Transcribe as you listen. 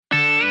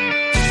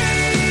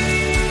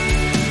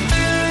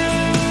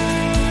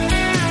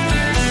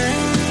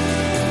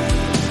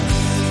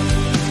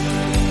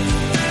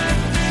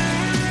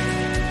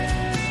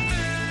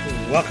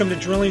Welcome to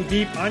Drilling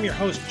Deep. I'm your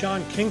host,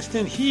 John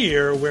Kingston,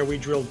 here where we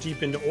drill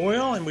deep into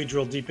oil and we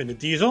drill deep into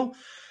diesel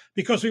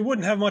because we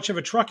wouldn't have much of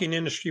a trucking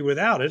industry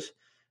without it,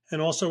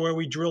 and also where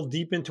we drill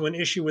deep into an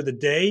issue of the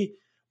day.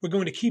 We're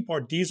going to keep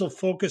our diesel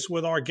focus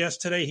with our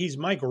guest today. He's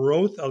Mike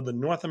Roth of the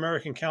North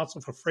American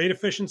Council for Freight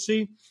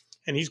Efficiency,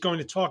 and he's going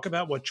to talk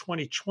about what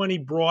 2020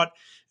 brought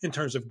in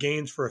terms of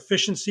gains for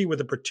efficiency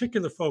with a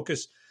particular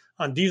focus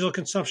on diesel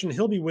consumption.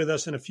 He'll be with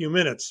us in a few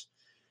minutes.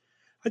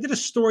 I did a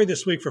story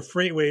this week for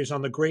FreightWaves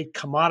on the great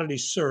commodity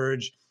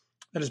surge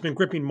that has been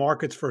gripping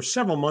markets for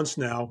several months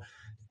now,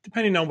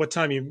 depending on what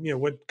time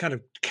what kind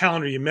of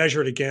calendar you measure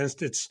it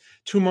against. It's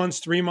 2 months,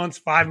 3 months,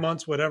 5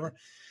 months, whatever.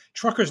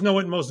 Truckers know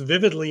it most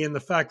vividly in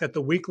the fact that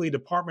the weekly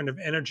Department of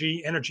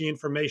Energy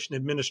Information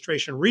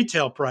Administration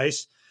retail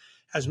price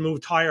has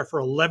moved higher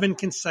for 11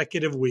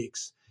 consecutive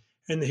weeks.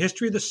 In the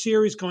history of the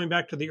series, going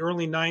back to the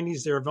early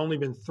 90s, there have only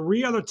been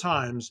 3 other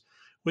times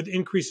with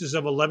increases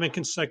of 11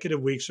 consecutive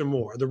weeks or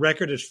more. The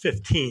record is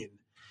 15. It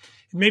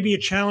may be a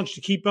challenge to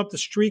keep up the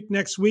streak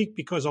next week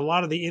because a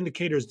lot of the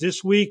indicators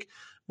this week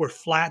were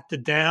flat to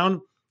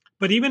down.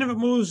 But even if it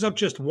moves up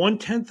just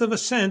 1/10 of a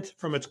cent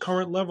from its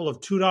current level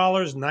of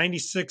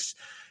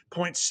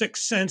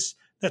 $2.96.6,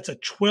 that's a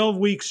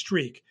 12-week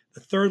streak, the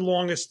third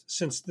longest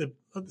since the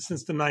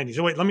 90s.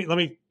 Oh, wait, let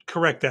me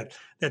correct that.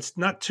 That's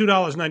not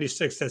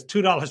 $2.96, that's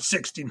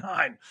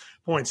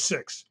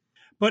 $2.69.6.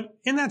 But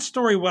in that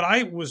story, what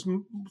I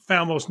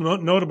found most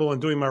notable in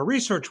doing my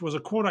research was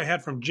a quote I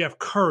had from Jeff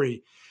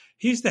Currie.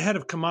 He's the head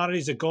of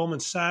commodities at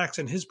Goldman Sachs,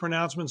 and his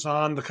pronouncements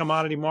on the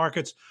commodity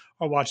markets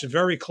are watched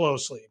very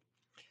closely.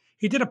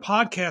 He did a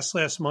podcast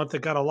last month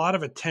that got a lot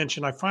of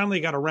attention. I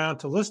finally got around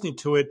to listening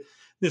to it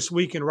this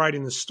week in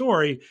writing the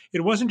story.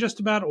 It wasn't just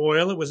about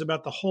oil. It was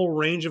about the whole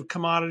range of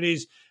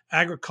commodities,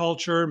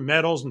 agriculture,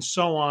 metals, and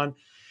so on.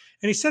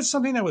 And he said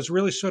something that was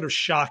really sort of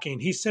shocking.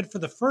 He said for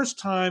the first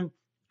time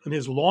in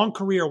his long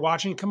career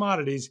watching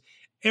commodities,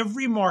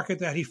 every market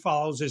that he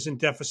follows is in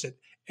deficit.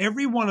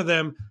 Every one of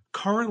them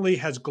currently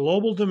has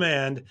global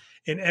demand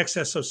in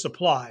excess of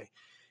supply.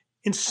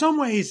 In some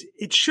ways,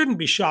 it shouldn't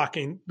be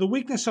shocking. The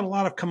weakness in a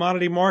lot of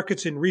commodity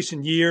markets in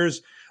recent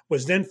years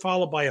was then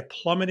followed by a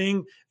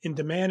plummeting in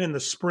demand in the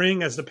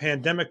spring as the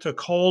pandemic took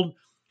hold.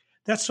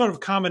 That sort of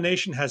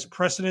combination has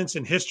precedence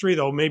in history,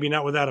 though maybe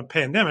not without a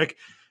pandemic,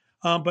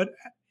 but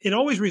it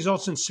always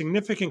results in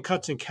significant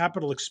cuts in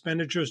capital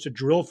expenditures to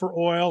drill for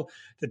oil,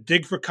 to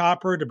dig for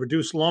copper, to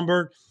produce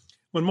lumber.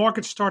 When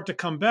markets start to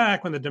come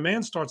back, when the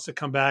demand starts to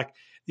come back,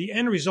 the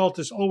end result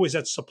is always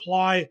that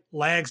supply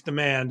lags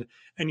demand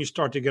and you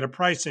start to get a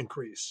price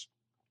increase.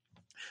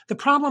 The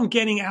problem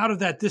getting out of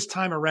that this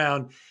time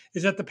around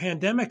is that the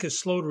pandemic has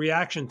slowed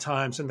reaction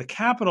times, and the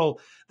capital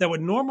that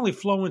would normally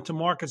flow into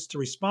markets to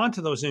respond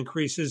to those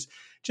increases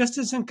just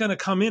isn't going to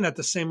come in at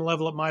the same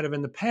level it might have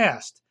in the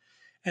past.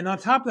 And on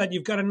top of that,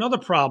 you've got another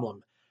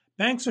problem.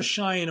 Banks are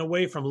shying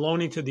away from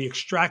loaning to the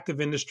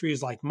extractive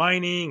industries like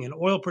mining and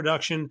oil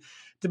production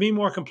to be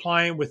more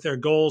compliant with their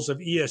goals of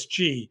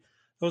ESG.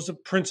 Those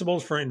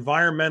principles for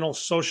environmental,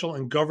 social,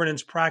 and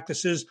governance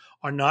practices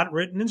are not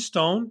written in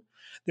stone.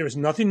 There is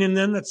nothing in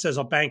them that says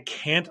a bank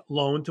can't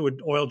loan to an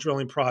oil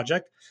drilling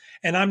project.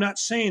 And I'm not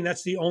saying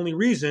that's the only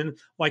reason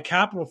why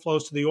capital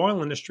flows to the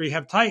oil industry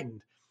have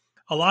tightened.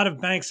 A lot of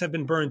banks have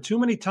been burned too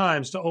many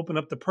times to open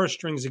up the purse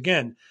strings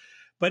again.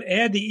 But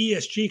add the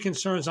ESG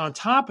concerns on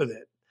top of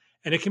it,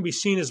 and it can be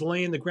seen as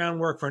laying the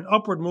groundwork for an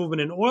upward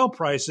movement in oil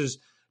prices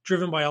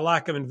driven by a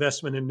lack of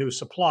investment in new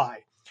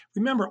supply.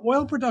 Remember,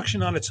 oil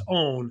production on its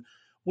own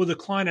will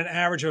decline an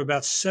average of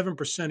about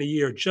 7% a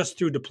year just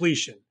through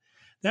depletion.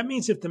 That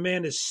means if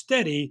demand is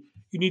steady,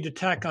 you need to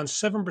tack on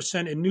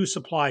 7% in new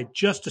supply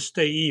just to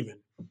stay even.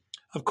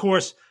 Of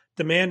course,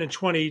 demand in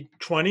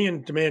 2020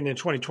 and demand in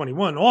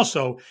 2021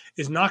 also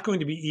is not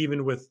going to be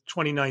even with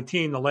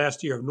 2019, the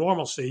last year of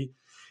normalcy.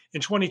 In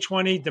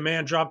 2020,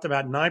 demand dropped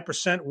about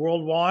 9%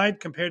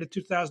 worldwide compared to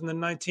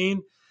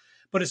 2019.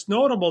 But it's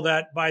notable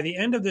that by the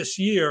end of this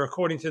year,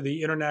 according to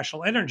the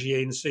International Energy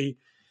Agency,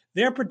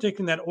 they're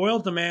predicting that oil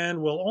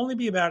demand will only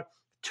be about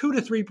 2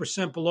 to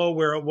 3% below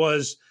where it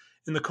was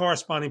in the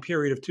corresponding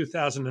period of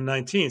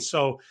 2019.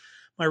 So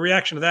my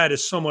reaction to that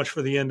is so much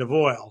for the end of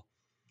oil.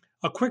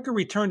 A quicker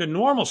return to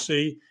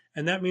normalcy,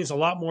 and that means a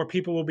lot more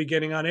people will be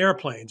getting on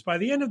airplanes. By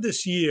the end of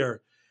this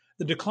year,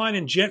 the decline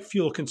in jet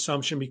fuel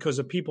consumption because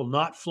of people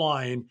not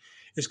flying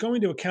is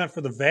going to account for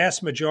the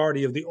vast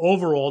majority of the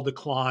overall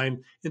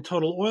decline in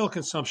total oil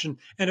consumption,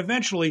 and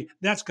eventually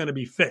that's going to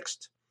be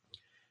fixed.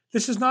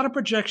 This is not a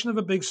projection of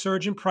a big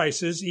surge in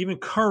prices. Even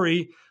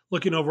Currie,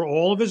 looking over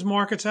all of his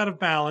markets out of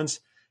balance,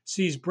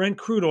 sees Brent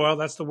crude oil,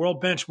 that's the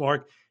world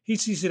benchmark, he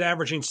sees it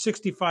averaging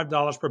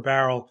 $65 per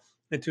barrel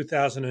in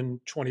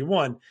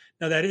 2021.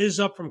 Now, that is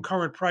up from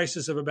current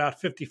prices of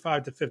about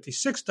 $55 to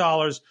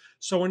 $56,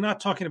 so we're not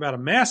talking about a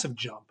massive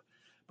jump.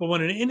 But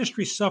when an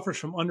industry suffers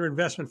from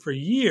underinvestment for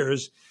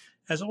years,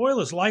 as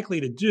oil is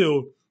likely to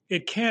do,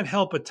 it can't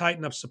help but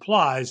tighten up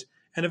supplies,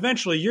 and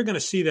eventually you're going to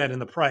see that in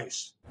the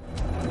price.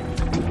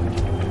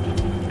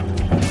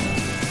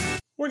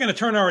 We're going to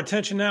turn our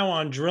attention now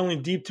on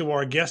drilling deep to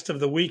our guest of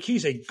the week.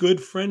 He's a good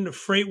friend of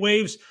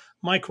FreightWaves.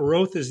 Mike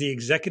Roth is the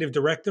executive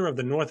director of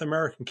the North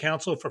American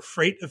Council for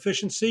Freight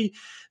Efficiency,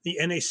 the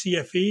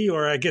NACFE,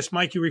 or I guess,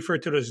 Mike, you refer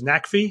to it as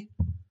NACFE?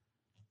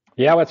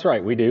 Yeah, that's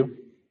right. We do.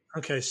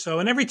 Okay, so,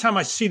 and every time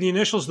I see the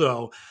initials,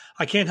 though,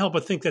 I can't help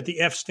but think that the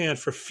F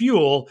stands for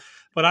fuel,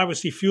 but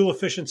obviously fuel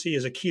efficiency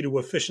is a key to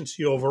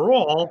efficiency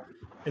overall,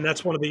 and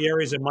that's one of the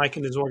areas that Mike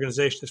and his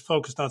organization is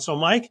focused on. So,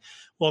 Mike,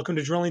 welcome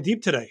to Drilling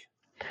Deep today.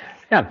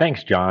 Yeah,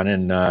 thanks, John,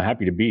 and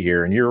happy to be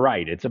here. And you're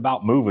right. It's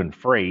about moving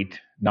freight,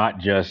 not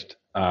just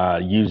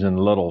using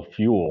little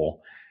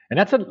fuel. And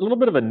that's a little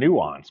bit of a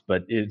nuance,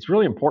 but it's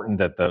really important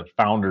that the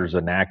founders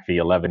of NACFE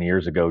 11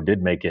 years ago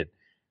did make it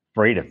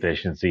freight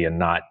efficiency and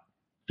not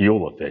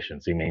fuel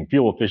efficiency. I mean,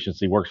 fuel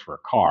efficiency works for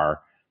a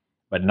car,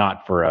 but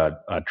not for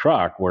a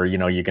truck where,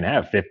 you can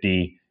have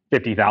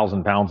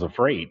 50,000 pounds of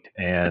freight.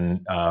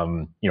 And,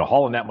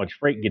 hauling that much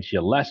freight gets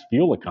you less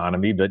fuel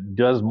economy, but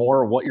does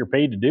more of what you're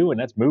paid to do, and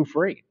that's move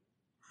freight.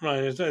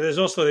 Right. There's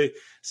also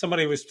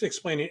somebody was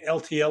explaining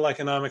LTL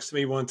economics to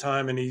me one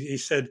time, and he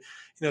said,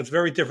 it's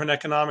very different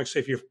economics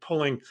if you're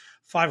pulling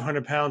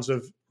 500 pounds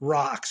of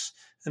rocks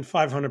and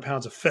 500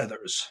 pounds of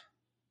feathers.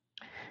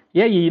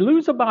 Yeah, you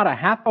lose about a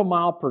half a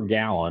mile per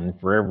gallon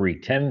for every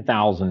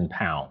 10,000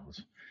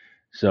 pounds.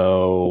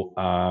 So,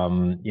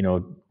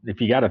 if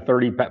you got a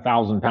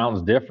 30,000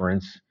 pounds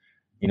difference,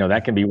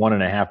 that can be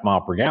 1.5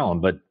 miles per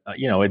gallon. But,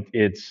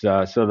 it's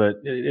so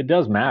that it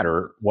does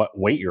matter what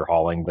weight you're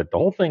hauling. But the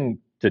whole thing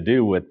to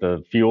do with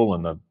the fuel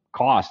and the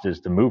cost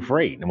is to move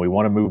freight, and we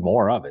want to move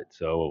more of it.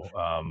 So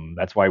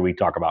that's why we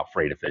talk about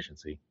freight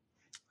efficiency.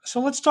 So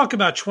let's talk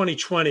about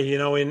 2020.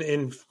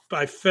 In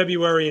by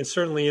February and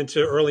certainly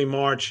into early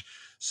March,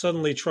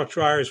 suddenly truck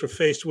drivers were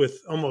faced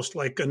with almost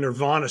like a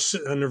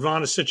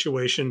nirvana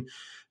situation,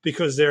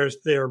 because their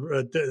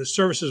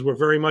services were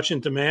very much in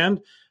demand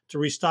to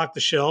restock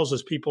the shelves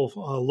as people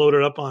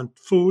loaded up on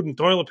food and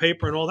toilet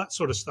paper and all that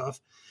sort of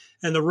stuff,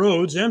 and the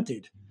roads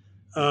emptied.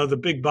 The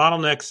big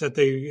bottlenecks that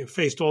they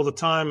faced all the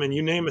time, and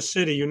you name a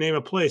city, you name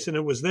a place, and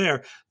it was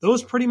there.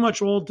 Those pretty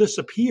much all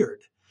disappeared.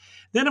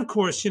 Then, of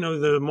course,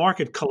 the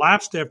market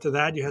collapsed after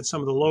that. You had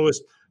some of the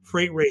lowest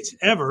freight rates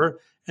ever.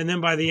 And then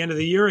by the end of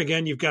the year,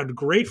 again, you've got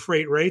great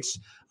freight rates.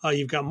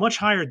 You've got much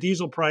higher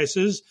diesel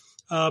prices,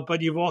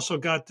 but you've also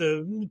got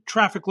the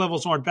traffic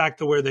levels aren't back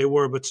to where they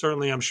were. But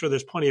certainly, I'm sure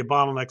there's plenty of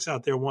bottlenecks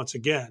out there once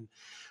again.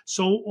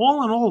 So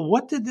all in all,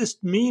 what did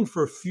this mean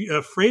for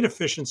freight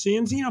efficiency?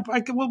 And,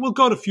 we'll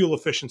go to fuel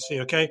efficiency,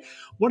 okay?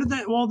 What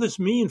did all this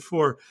mean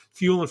for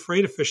fuel and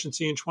freight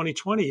efficiency in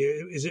 2020?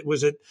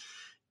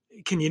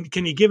 Can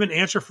you give an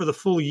answer for the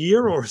full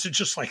year, or is it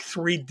just like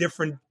 3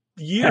 different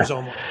years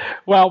almost?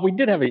 Well, we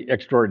did have an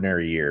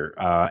extraordinary year.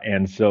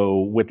 And so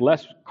with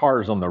less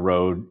cars on the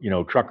road,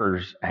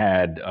 truckers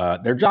had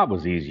their job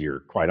was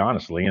easier, quite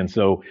honestly. And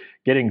so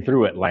getting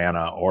through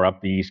Atlanta or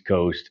up the East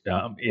Coast,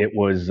 it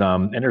was,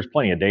 and there's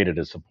plenty of data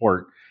to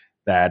support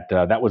that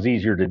that was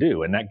easier to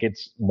do. And that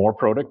gets more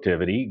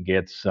productivity,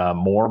 gets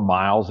more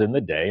miles in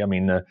the day. I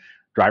mean, the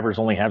drivers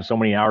only have so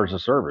many hours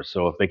of service.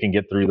 So if they can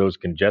get through those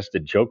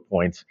congested choke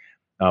points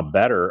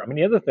better. I mean,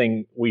 the other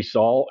thing we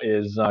saw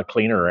is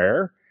cleaner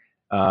air.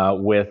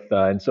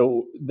 And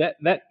so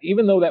that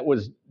even though that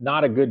was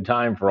not a good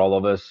time for all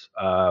of us,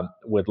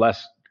 with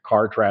less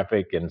car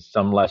traffic and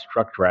some less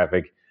truck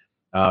traffic,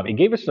 it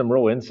gave us some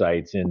real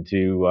insights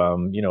into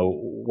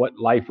what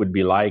life would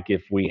be like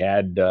if we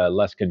had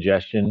less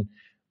congestion,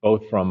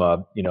 both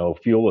from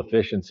fuel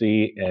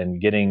efficiency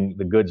and getting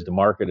the goods to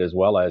market, as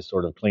well as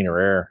sort of cleaner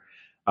air.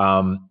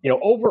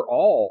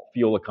 Overall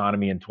fuel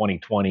economy in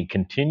 2020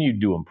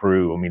 continued to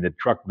improve. I mean, the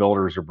truck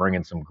builders are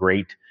bringing some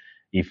great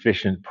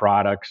efficient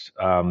products,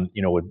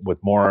 with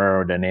more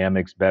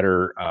aerodynamics,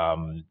 better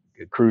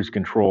cruise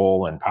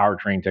control and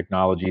powertrain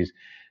technologies.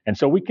 And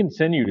so we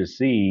continue to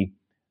see,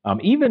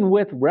 even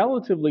with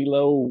relatively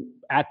low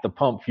at the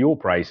pump fuel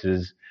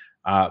prices,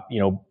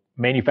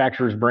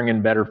 manufacturers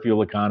bringing better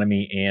fuel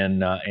economy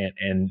and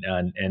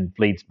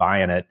fleets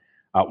buying it.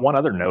 One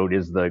other note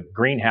is the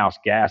greenhouse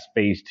gas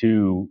phase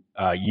 2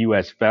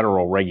 U.S.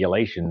 federal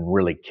regulation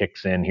really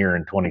kicks in here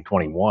in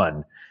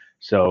 2021.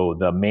 So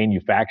the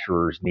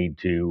manufacturers need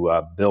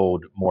to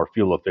build more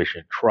fuel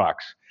efficient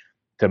trucks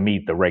to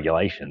meet the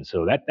regulations.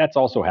 So that's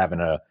also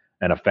having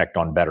an effect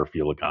on better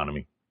fuel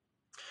economy.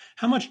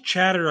 How much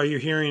chatter are you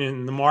hearing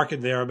in the market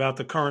there about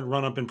the current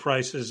run-up in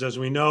prices? As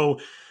we know,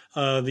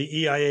 the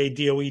EIA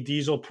DOE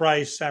diesel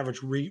price,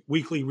 average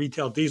weekly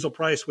retail diesel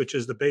price, which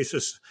is the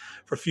basis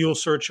for fuel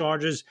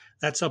surcharges,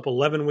 that's up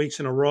 11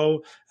 weeks in a row.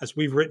 As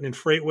we've written in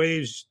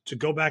FreightWaves, to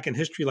go back in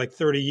history like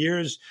 30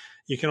 years,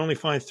 you can only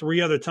find 3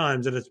 other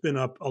times that it's been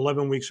up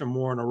 11 weeks or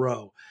more in a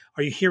row.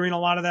 Are you hearing a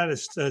lot of that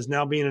as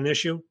now being an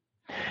issue?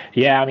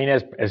 Yeah, I mean,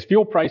 as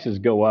fuel prices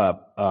go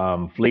up,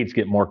 fleets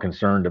get more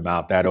concerned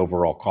about that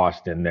overall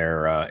cost in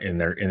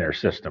their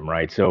system,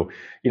 right? So,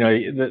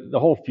 the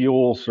whole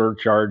fuel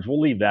surcharge, we'll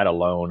leave that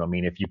alone. I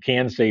mean, if you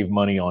can save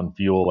money on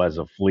fuel as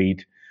a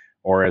fleet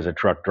or as a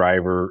truck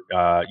driver,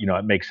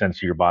 it makes sense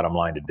to your bottom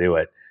line to do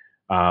it.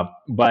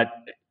 But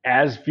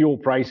as fuel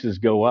prices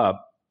go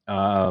up,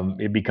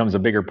 it becomes a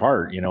bigger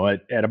part.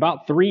 At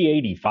about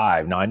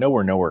 385. Now I know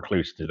we're nowhere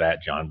close to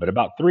that, John, but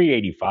about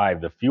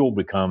 385, the fuel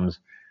becomes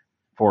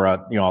for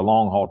a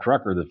long haul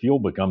trucker, the fuel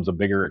becomes a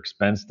bigger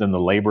expense than the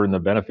labor and the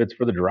benefits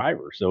for the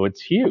driver. So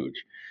it's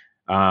huge.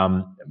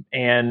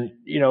 And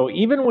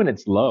even when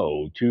it's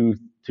low,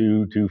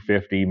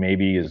 250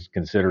 maybe is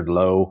considered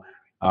low.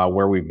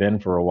 Where we've been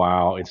for a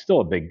while, it's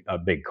still a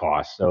big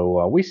cost.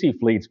 So we see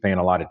fleets paying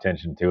a lot of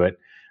attention to it.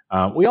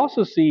 We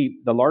also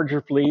see the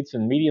larger fleets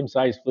and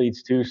medium-sized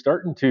fleets too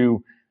starting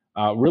to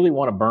really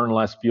want to burn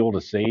less fuel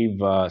to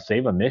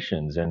save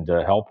emissions and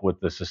to help with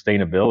the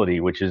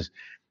sustainability, which is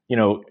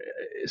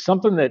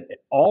something that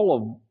all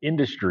of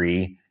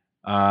industry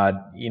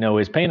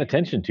is paying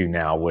attention to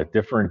now with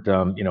different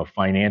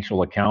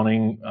financial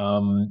accounting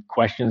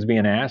questions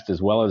being asked,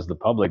 as well as the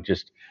public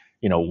just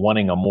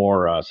wanting a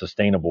more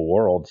sustainable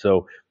world.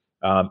 So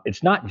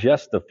it's not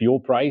just the fuel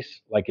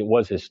price like it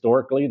was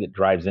historically that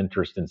drives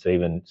interest in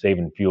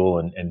saving fuel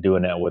and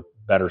doing that with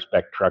better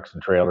spec trucks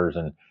and trailers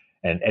and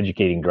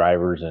educating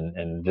drivers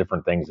and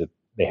different things that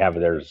they have at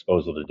their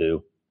disposal to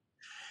do.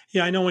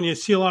 Yeah, I know when you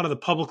see a lot of the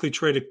publicly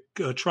traded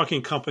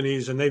trucking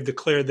companies and they've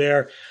declared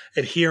their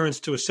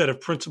adherence to a set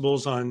of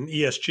principles on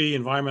ESG,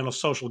 environmental,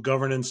 social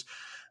governance,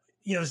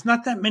 there's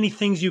not that many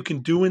things you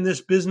can do in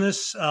this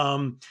business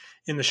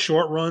in the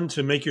short run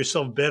to make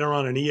yourself better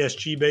on an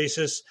ESG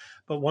basis.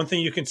 But one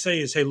thing you can say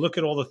is, hey, look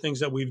at all the things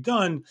that we've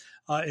done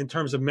in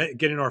terms of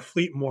getting our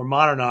fleet more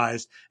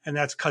modernized, and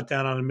that's cut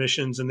down on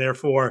emissions. And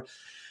therefore,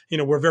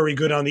 we're very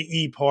good on the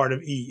E part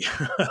of E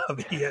of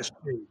ESG.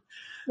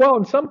 Well,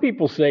 and some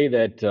people say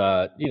that,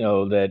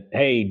 that,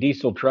 hey,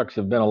 diesel trucks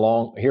have been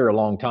here a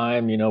long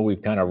time.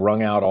 We've kind of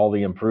wrung out all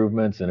the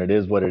improvements and it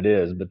is what it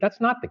is. But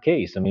that's not the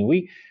case. I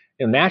mean,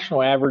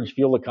 national average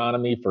fuel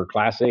economy for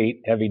Class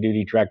 8 heavy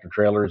duty tractor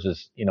trailers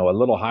is, a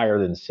little higher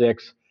than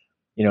 6.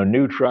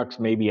 New trucks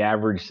maybe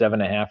average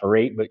 7.5 or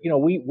 8. But,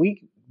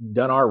 we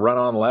done our run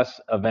on less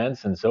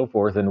events and so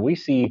forth. And we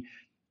see,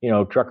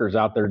 truckers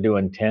out there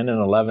doing 10 and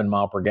 11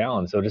 mile per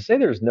gallon. So to say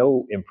there's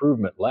no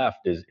improvement left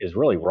is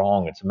really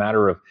wrong. It's a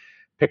matter of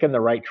picking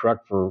the right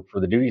truck for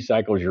the duty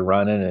cycles you're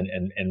running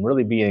and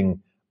really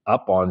being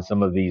up on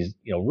some of these,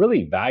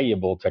 really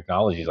valuable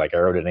technologies like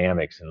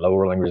aerodynamics and low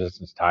rolling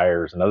resistance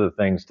tires and other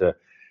things to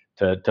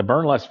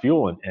burn less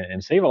fuel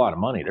and save a lot of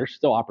money. There's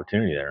still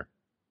opportunity there.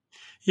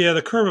 Yeah,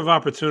 the curve of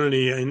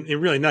opportunity, and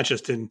really not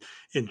just in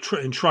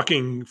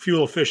trucking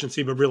fuel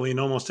efficiency, but really in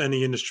almost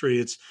any industry,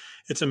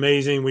 it's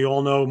amazing. We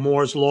all know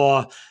Moore's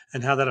law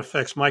and how that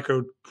affects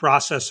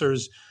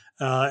microprocessors,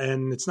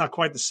 and it's not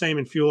quite the same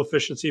in fuel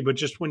efficiency. But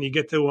just when you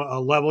get to a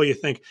level, you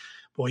think,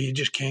 boy, you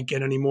just can't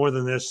get any more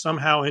than this.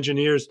 Somehow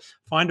engineers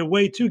find a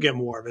way to get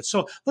more of it.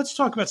 So let's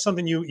talk about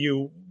something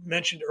you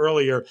mentioned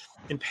earlier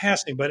in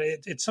passing, but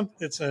it's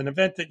an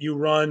event that you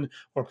run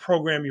or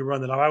program you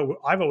run that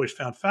I've always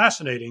found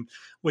fascinating,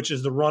 which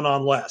is the Run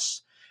on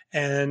Less.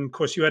 And of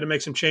course, you had to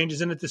make some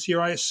changes in it this year,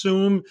 I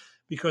assume,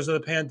 because of the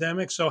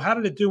pandemic. So how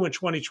did it do in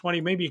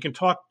 2020? Maybe you can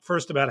talk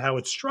first about how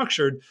it's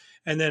structured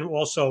and then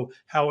also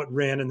how it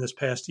ran in this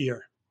past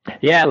year.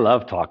 Yeah, I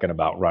love talking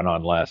about Run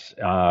on Less.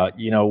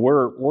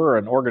 We're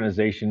an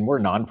organization, we're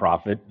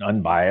nonprofit,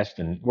 unbiased,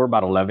 and we're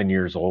about 11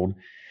 years old.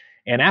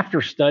 And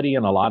after studying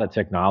a lot of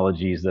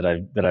technologies that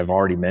I've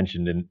already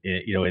mentioned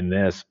in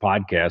this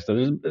podcast,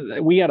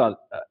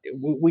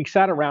 we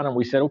sat around and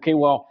we said, okay,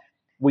 well,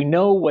 we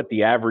know what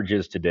the average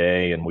is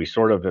today, and we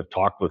sort of have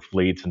talked with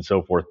fleets and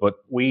so forth. But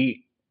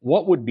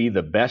what would be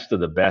the best of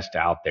the best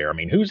out there? I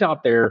mean, who's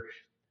out there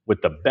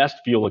with the best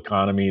fuel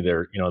economy?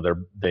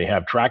 They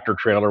have tractor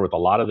trailer with a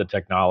lot of the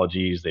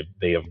technologies.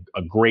 They have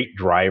a great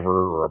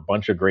driver or a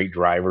bunch of great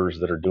drivers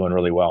that are doing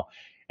really well.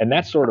 And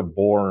that's sort of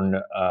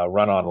born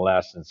Run on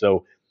Less. And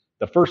so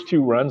the first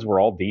 2 runs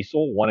were all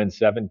diesel, one in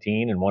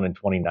 2017 and one in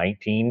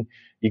 2019.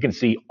 You can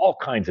see all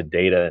kinds of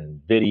data and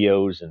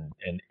videos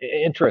and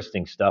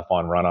interesting stuff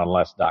on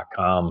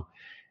runonless.com.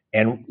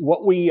 And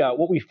what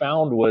we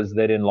found was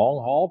that in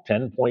long haul,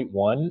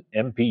 10.1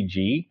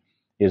 MPG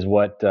is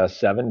what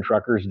 7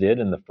 truckers did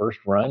in the first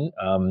run.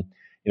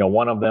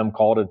 One of them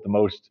called it the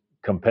most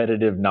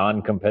competitive,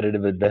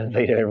 non-competitive event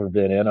they'd ever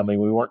been in. I mean,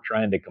 we weren't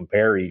trying to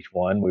compare each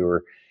one. We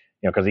were,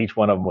 because each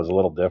one of them was a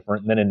little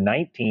different. And then in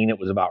 19, it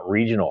was about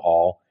regional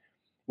haul,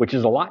 which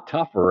is a lot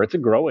tougher. It's a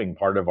growing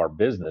part of our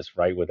business,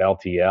 right, with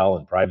LTL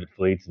and private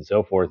fleets and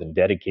so forth, and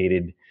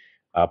dedicated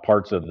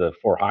parts of the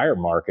for-hire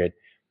market.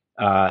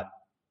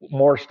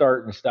 More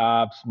start and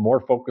stops,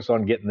 more focus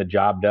on getting the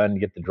job done,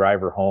 get the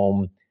driver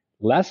home.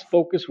 Less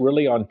focus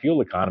really on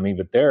fuel economy,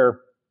 but there,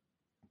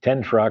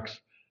 10 trucks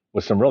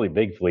with some really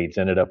big fleets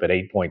ended up at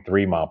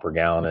 8.3 mile per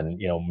gallon.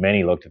 And,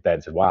 many looked at that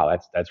and said, wow,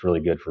 that's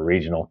really good for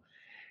regional.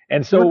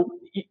 And so,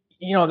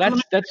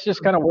 that's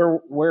just kind of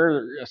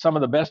where some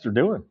of the best are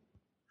doing.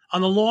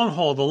 On the long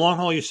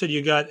haul, you said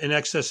you got in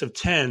excess of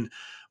 10.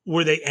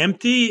 Were they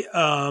empty?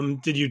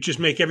 Did you just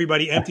make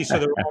everybody empty so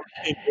they're all on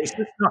the same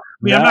basis?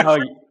 No, I'm not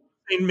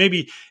saying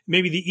maybe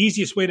the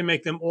easiest way to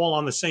make them all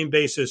on the same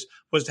basis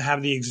was to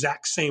have the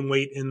exact same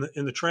weight in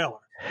the trailer.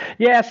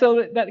 Yeah,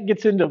 so that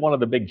gets into one of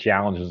the big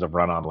challenges of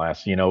Run on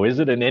Less. Is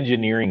it an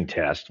engineering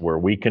test where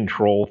we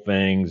control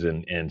things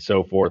and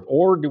so forth,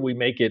 or do we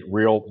make it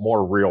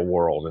more real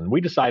world? And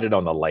we decided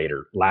on the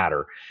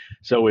latter.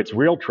 So it's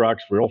real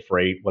trucks, real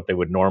freight, what they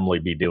would normally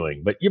be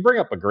doing. But you bring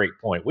up a great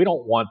point. We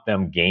don't want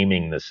them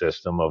gaming the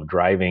system of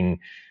driving,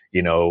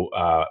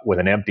 with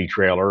an empty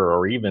trailer,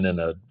 or even in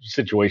a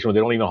situation where they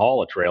don't even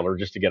haul a trailer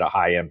just to get a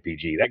high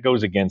MPG. That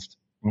goes against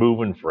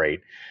moving freight.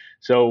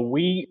 So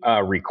we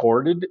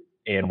recorded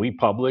and we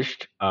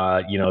published,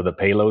 the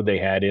payload they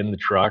had in the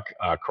truck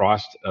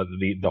across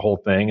the whole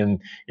thing,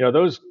 and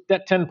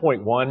that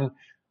 10.1,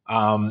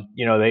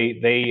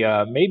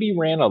 they maybe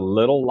ran a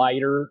little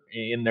lighter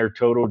in their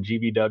total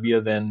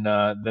GVW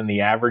than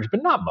the average,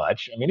 but not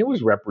much. I mean, it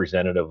was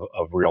representative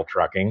of real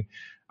trucking.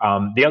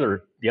 The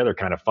other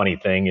kind of funny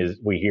thing is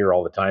we hear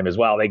all the time is,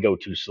 well, they go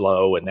too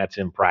slow and that's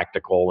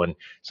impractical, and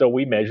so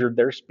we measured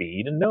their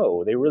speed, and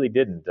no, they really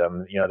didn't.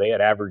 They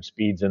had average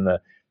speeds in the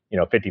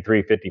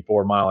 53,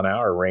 54 mile an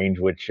hour range,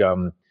 which,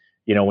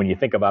 when you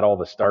think about all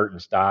the start and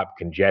stop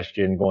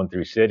congestion going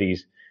through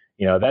cities,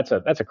 that's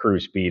a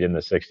cruise speed in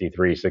the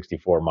 63,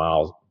 64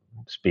 miles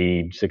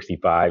speed,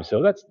 65.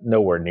 So that's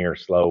nowhere near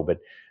slow, but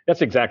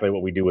that's exactly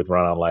what we do with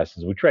Run on Less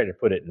is we try to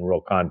put it in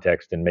real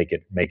context and make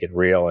it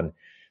real. And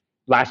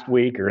last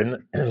week, or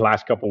in the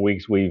last couple of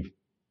weeks, we've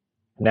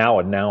now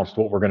announced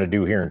what we're going to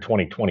do here in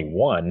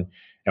 2021,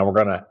 and we're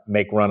going to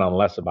make Run on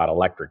Less about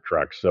electric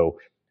trucks. So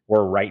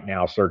we're right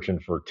now searching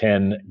for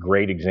 10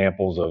 great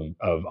examples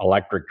of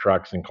electric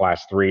trucks in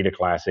class 3 to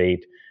class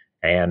 8,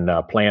 and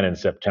plan in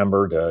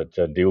September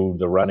to do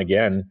the run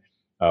again,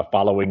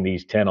 following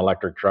these 10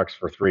 electric trucks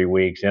for 3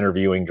 weeks,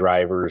 interviewing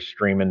drivers,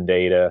 streaming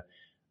data,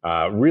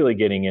 really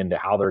getting into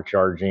how they're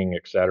charging,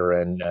 et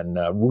cetera. And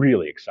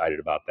really excited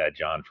about that,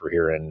 John, for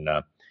here in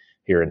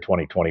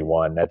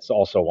 2021. That's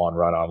also on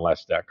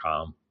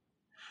runonless.com.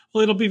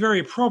 Well, it'll be very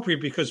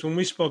appropriate because when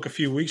we spoke a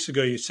few weeks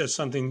ago, you said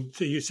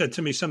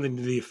to me something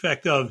to the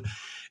effect of,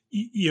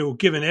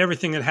 given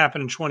everything that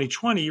happened in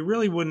 2020, you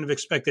really wouldn't have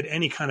expected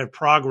any kind of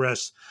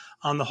progress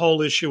on the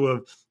whole issue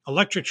of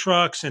electric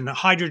trucks and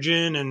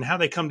hydrogen and how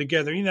they come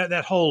together,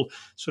 that whole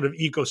sort of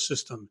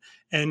ecosystem.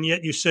 And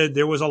yet you said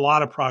there was a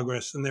lot of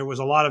progress and there was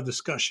a lot of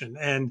discussion,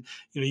 and,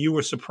 you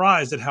were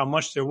surprised at how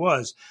much there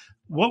was.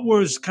 What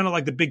was kind of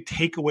like the big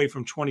takeaway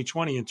from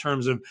 2020 in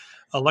terms of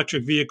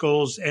electric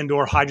vehicles and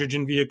or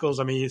hydrogen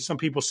vehicles? I mean, some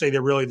people say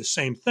they're really the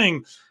same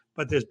thing,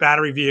 but there's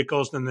battery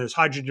vehicles, then there's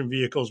hydrogen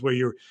vehicles where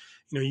you're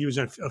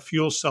using a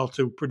fuel cell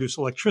to produce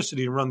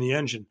electricity to run the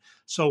engine.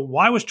 So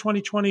why was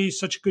 2020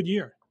 such a good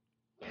year?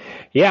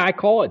 Yeah, I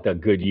call it a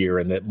good year,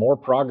 and that more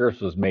progress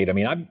was made. I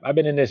mean, I've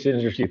been in this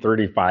industry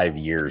 35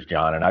 years,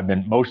 John,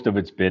 and most of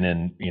it's been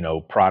in,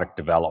 product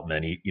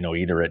development,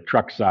 either at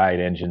truck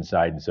side, engine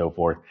side, and so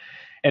forth.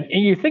 And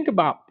you think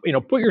about,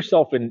 put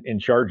yourself in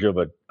charge of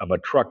a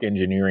truck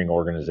engineering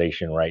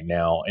organization right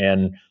now.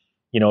 And,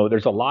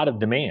 there's a lot of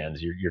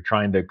demands. You're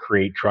trying to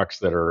create trucks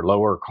that are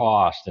lower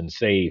cost and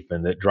safe,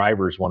 and that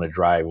drivers want to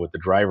drive with the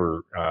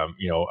driver,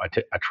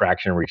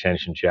 attraction and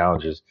retention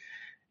challenges.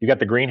 You got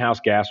the greenhouse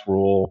gas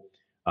rule,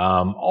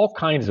 all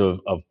kinds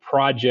of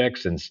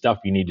projects and stuff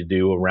you need to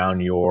do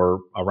around your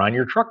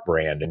truck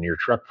brand and your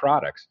truck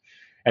products.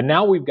 And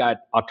now we've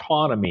got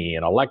autonomy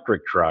and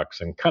electric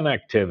trucks and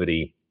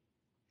connectivity,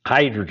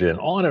 hydrogen,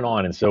 on and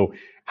on. And so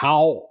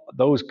how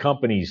those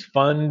companies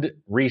fund,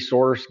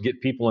 resource,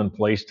 get people in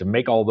place to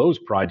make all those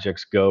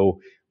projects go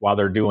while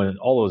they're doing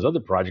all those other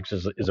projects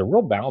is a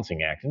real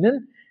balancing act. And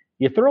then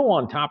you throw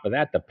on top of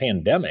that the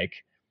pandemic,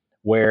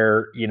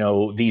 where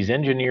these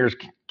engineers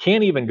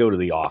can't even go to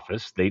the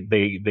office.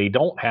 They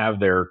don't have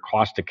their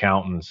cost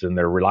accountants and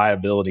their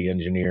reliability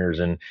engineers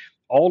and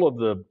all of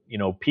the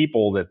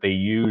people that they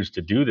use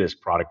to do this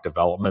product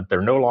development.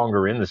 They're no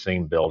longer in the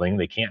same building.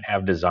 They can't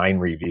have design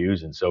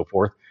reviews and so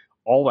forth.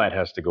 All that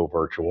has to go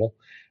virtual.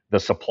 The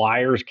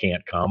suppliers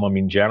can't come. I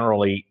mean,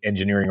 generally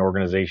engineering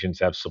organizations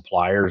have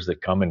suppliers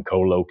that come and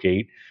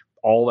co-locate.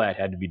 All that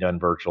had to be done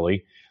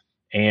virtually.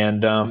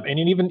 And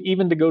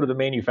even to go to the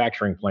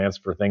manufacturing plants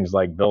for things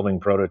like building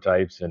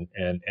prototypes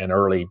and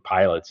early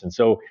pilots. And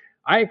so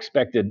I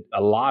expected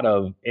a lot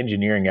of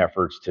engineering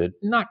efforts to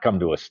not come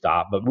to a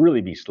stop, but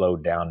really be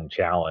slowed down and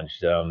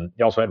challenged.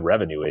 They also had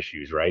revenue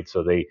issues, right?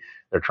 So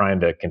they're trying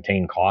to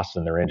contain costs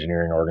in their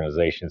engineering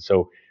organization.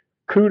 So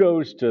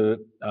kudos to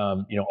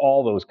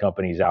all those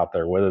companies out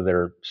there, whether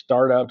they're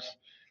startups,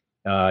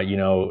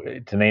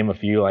 to name a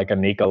few, like a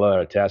Nikola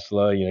or a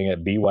Tesla, you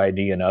got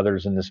BYD and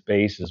others in the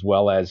space, as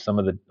well as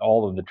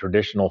all of the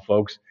traditional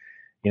folks.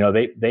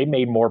 They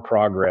made more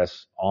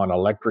progress on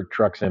electric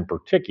trucks in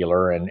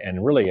particular,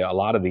 and really a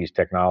lot of these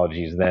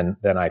technologies than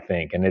I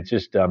think. And it's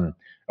just a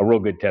real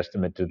good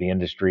testament to the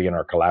industry and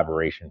our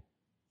collaboration.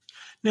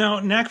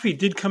 Now, NACFE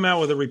did come out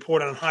with a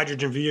report on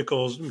hydrogen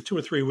vehicles 2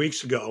 or 3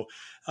 weeks ago.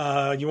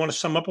 You want to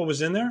sum up what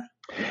was in there?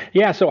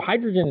 Yeah, so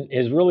hydrogen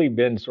has really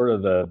been sort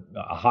of a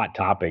hot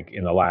topic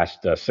in the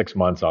last 6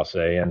 months, I'll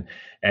say, and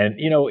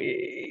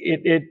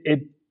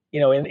it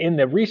in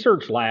the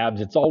research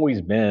labs, it's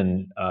always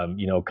been,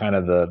 kind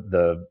of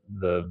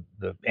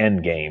the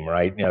end game,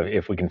 right?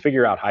 If we can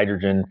figure out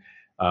hydrogen,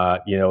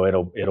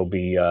 it'll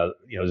be,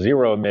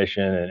 zero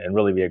emission and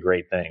really be a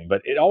great thing.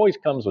 But it always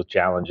comes with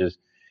challenges.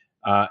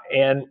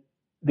 And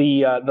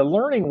the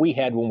learning we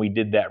had when we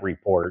did that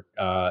report,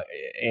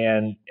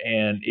 and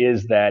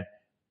is that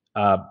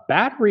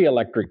battery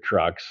electric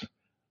trucks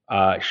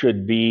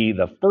should be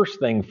the first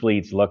thing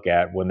fleets look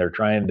at when they're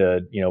trying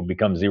to,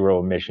 become zero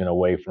emission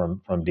away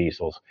from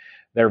diesels.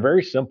 They're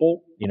very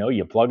simple.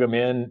 You plug them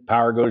in,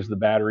 power goes to the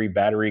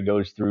battery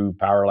goes through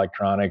power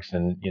electronics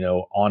and,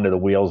 onto the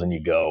wheels and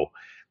you go.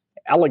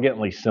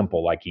 Elegantly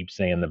simple, I keep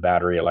saying, the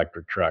battery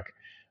electric truck.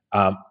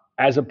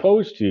 As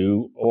opposed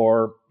to,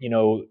 or,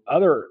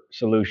 other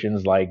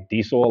solutions like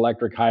diesel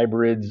electric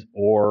hybrids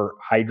or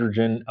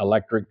hydrogen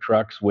electric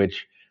trucks,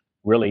 which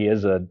really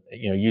is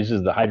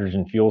uses the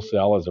hydrogen fuel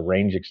cell as a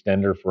range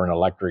extender for an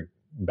electric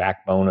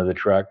backbone of the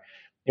truck.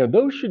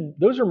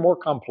 Those are more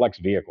complex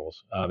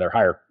vehicles. They're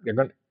higher.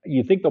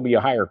 You think there'll be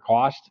a higher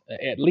cost,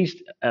 at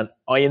least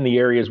in the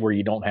areas where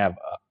you don't have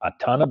a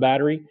ton of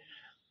battery.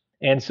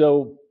 And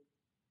so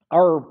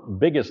our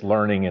biggest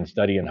learning in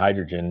studying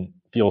hydrogen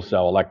fuel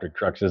cell electric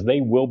trucks is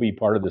they will be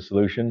part of the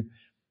solution.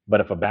 But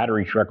if a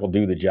battery truck will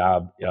do the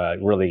job,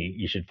 really,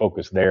 you should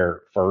focus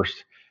there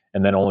first,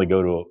 and then only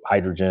go to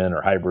hydrogen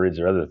or hybrids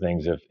or other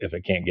things if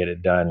it can't get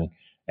it done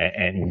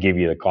and give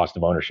you the cost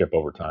of ownership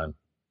over time.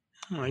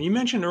 You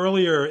mentioned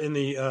earlier in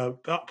the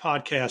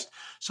podcast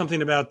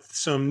something about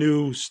some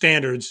new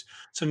standards,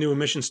 some new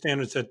emission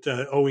standards that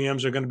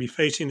OEMs are going to be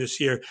facing this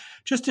year.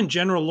 Just in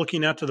general,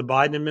 looking out to the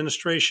Biden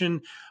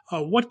administration,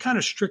 what kind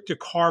of stricter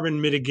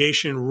carbon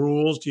mitigation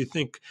rules do you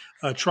think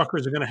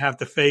truckers are going to have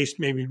to face,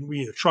 maybe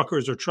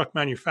truckers or truck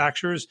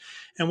manufacturers?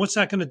 And what's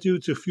that going to do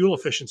to fuel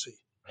efficiency?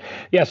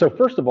 Yeah, so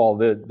first of all,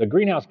 the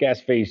greenhouse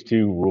gas phase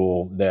 2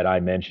 rule that I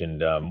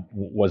mentioned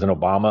was an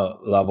Obama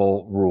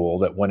level rule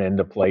that went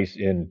into place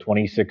in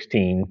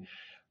 2016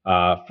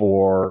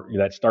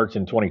 that starts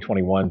in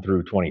 2021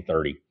 through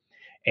 2030.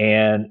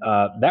 And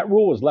that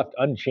rule was left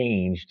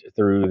unchanged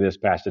through this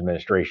past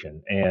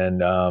administration.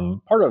 And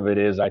part of it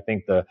is, I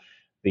think,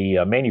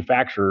 the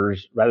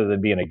manufacturers, rather than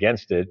being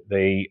against it,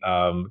 they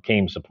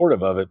came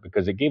supportive of it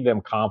because it gave them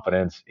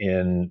confidence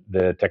in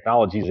the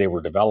technologies they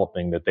were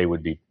developing that they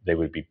would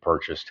be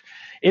purchased.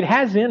 It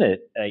has in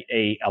it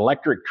a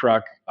electric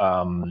truck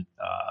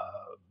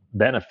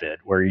benefit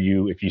where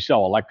if you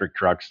sell electric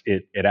trucks,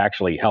 it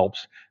actually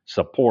helps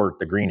support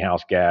the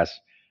greenhouse gas,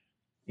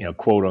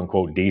 quote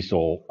unquote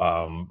diesel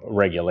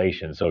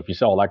regulation. So if you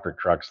sell electric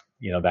trucks,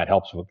 that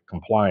helps with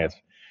compliance.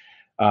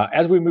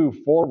 As we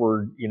move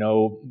forward,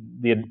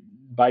 the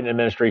Biden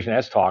administration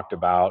has talked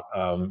about,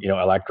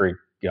 electric,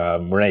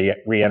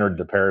 re-entered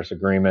the Paris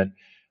Agreement.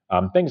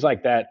 Things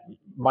like that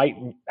might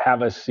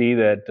have us see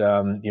that,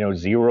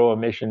 zero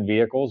emission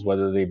vehicles,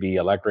 whether they be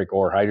electric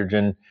or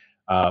hydrogen,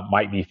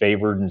 might be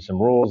favored in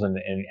some rules and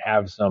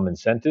have some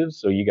incentives.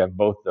 So you got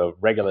both the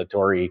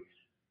regulatory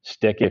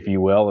stick, if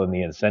you will, and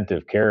the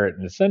incentive carrot.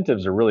 And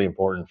incentives are really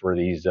important for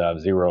these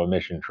zero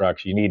emission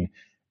trucks. You need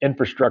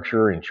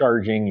infrastructure and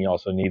charging. You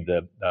also need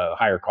the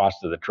higher cost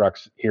of the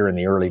trucks here in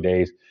the early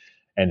days.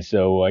 And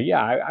so,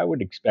 I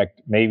would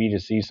expect maybe to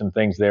see some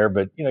things there,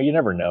 but, you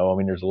never know. I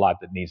mean, there's a lot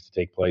that needs to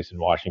take place in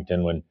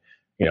Washington when,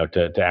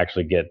 to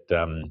actually get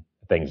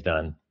things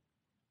done.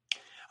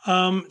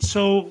 Any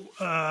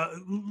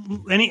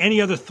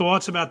other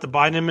thoughts about the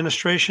Biden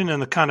administration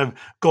and the kind of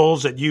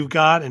goals that you've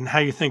got and how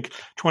you think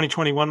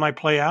 2021 might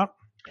play out?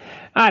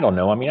 I don't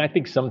know. I mean, I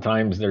think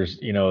sometimes there's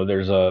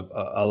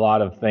a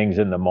lot of things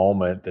in the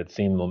moment that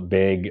seem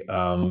big.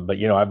 But,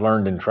 I've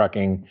learned in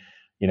trucking,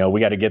 we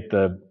got to get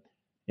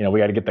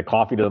the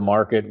coffee to the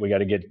market. We got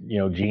to get,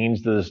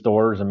 jeans to the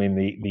stores. I mean,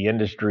 the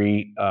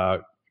industry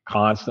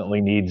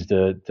constantly needs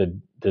to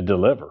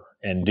deliver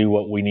and do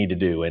what we need to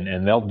do.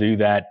 And they'll do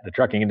that. The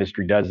trucking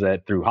industry does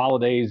that through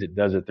holidays. It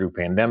does it through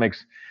pandemics.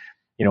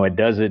 It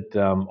does it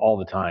all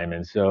the time.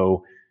 And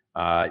so,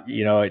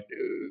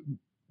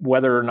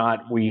 whether or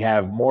not we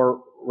have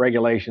more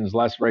regulations,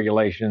 less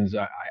regulations,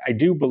 I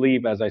do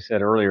believe, as I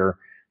said earlier,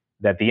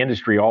 that the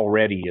industry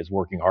already is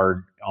working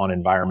hard on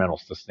environmental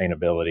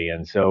sustainability.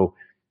 And so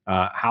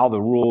how the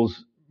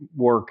rules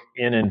work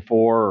in and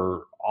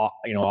for,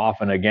 or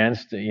often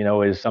against,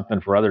 is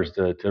something for others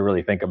to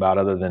really think about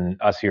other than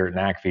us here at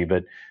NACFE.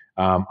 But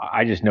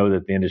I just know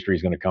that the industry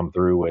is going to come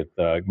through with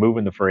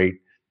moving the freight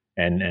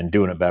and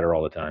doing it better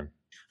all the time.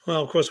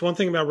 Well, of course, one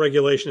thing about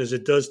regulation is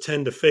it does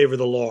tend to favor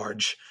the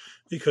large,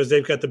 because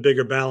they've got the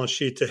bigger balance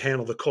sheet to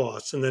handle the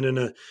costs. And then in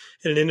an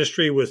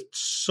industry with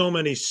so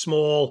many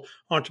small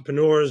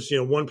entrepreneurs,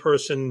 one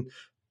person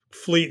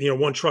fleet,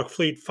 one truck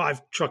fleet,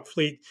 5 truck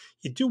fleet,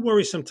 you do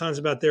worry sometimes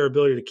about their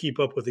ability to keep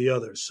up with the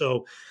others.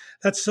 So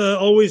that's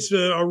always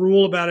a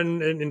rule about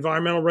an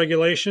environmental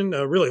regulation,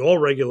 really all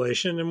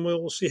regulation, and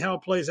we'll see how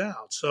it plays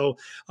out. So,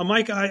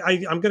 Mike,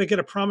 I'm going to get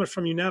a promise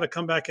from you now to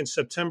come back in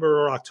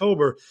September or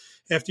October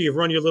after you've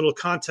run your little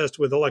contest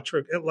with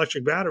electric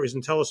batteries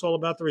and tell us all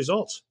about the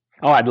results.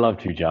 Oh, I'd love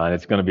to, John.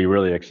 It's going to be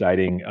really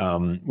exciting.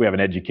 We have an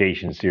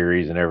education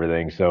series and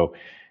everything. So,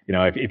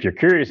 if you're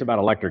curious about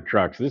electric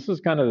trucks, this is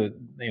kind of,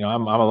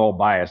 I'm a little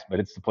biased, but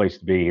it's the place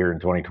to be here in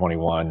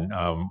 2021.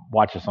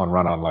 Watch us on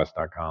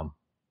runonless.com.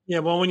 Yeah,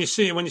 well, when you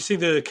see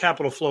the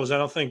capital flows,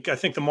 I think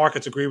the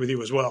markets agree with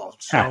you as well.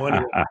 So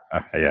anyway,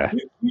 yeah,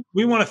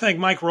 we want to thank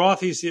Mike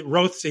Roth. He's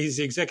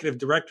the executive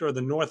director of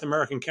the North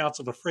American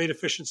Council for Freight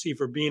Efficiency,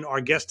 for being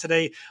our guest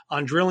today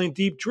on Drilling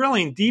Deep.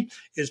 Drilling Deep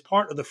is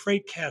part of the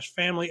FreightCast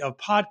family of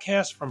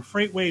podcasts from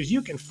FreightWaves.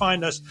 You can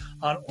find us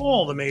on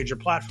all the major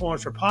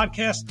platforms for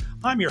podcasts.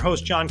 I'm your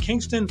host, John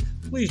Kingston.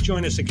 Please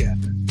join us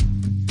again.